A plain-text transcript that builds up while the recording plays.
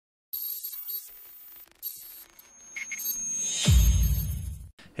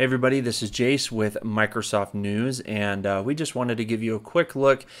Hey everybody, this is Jace with Microsoft News, and we just wanted to give you a quick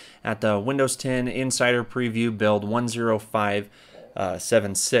look at the Windows 10 Insider Preview build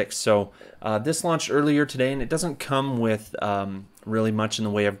 10576. So this launched earlier today, and it doesn't come with really much in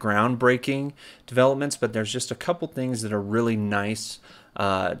the way of groundbreaking developments, but there's just a couple things that are really nice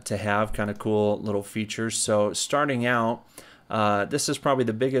to have, kind of cool little features. So starting out, this is probably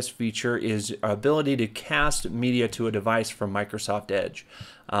the biggest feature, is ability to cast media to a device from Microsoft Edge.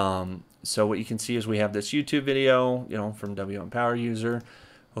 So what you can see is we have this YouTube video, from WM Power User.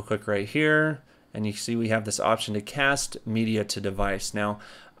 We'll click right here, and you see we have this option to cast media to device. Now,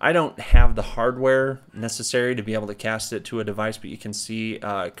 I don't have the hardware necessary to be able to cast it to a device, but you can see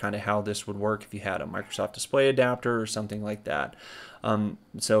kind of how this would work if you had a Microsoft display adapter or something like that.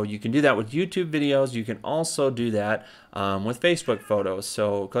 So you can do that with YouTube videos. You can also do that with Facebook photos.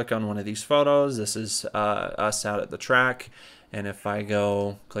 So click on one of these photos. This is us out at the track. And if I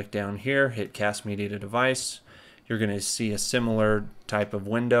go click down here, hit cast media to device, you're going to see a similar type of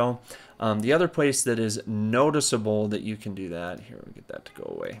window. The other place that is noticeable that you can do that, here we get that to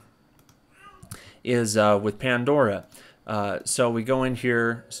go away, is with Pandora. So we go in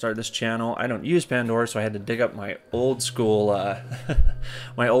here, start this channel. I don't use Pandora, so I had to dig up my old school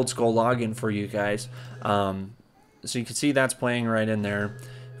my old school login for you guys. So you can see that's playing right in there.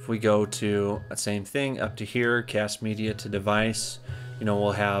 If we go to the same thing up to here, cast media to device,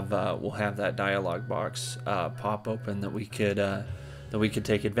 we'll have that dialog box pop open that we could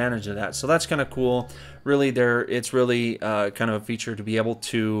take advantage of that. So that's kind of cool. Really, it's really kind of a feature to be able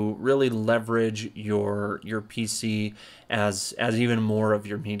to really leverage your PC as even more of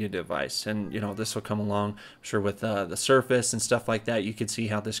your media device. And this will come along, I'm sure, with the Surface and stuff like that. You could see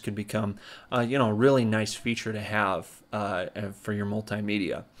how this could become a really nice feature to have for your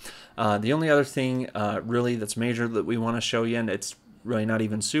multimedia. The only other thing really that's major that we want to show you, and it's really not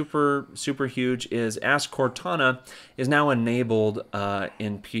even super huge, is Ask Cortana is now enabled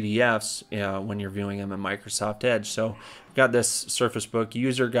in PDFs when you're viewing them in Microsoft Edge. So we've got this Surface Book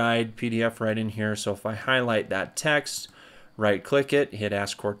user guide PDF right in here. So if I highlight that text, right click it, hit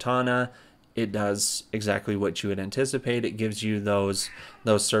Ask Cortana, it does exactly what you would anticipate. It gives you those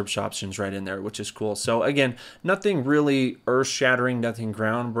search options right in there, which is cool. So again, nothing really earth-shattering, nothing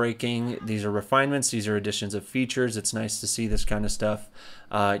groundbreaking. These are refinements. These are additions of features. It's nice to see this kind of stuff,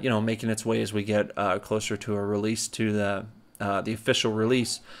 making its way as we get closer to a release, to the official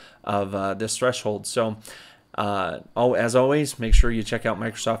release of this threshold. So as always, make sure you check out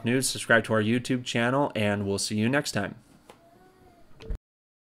Microsoft News, subscribe to our YouTube channel, and we'll see you next time.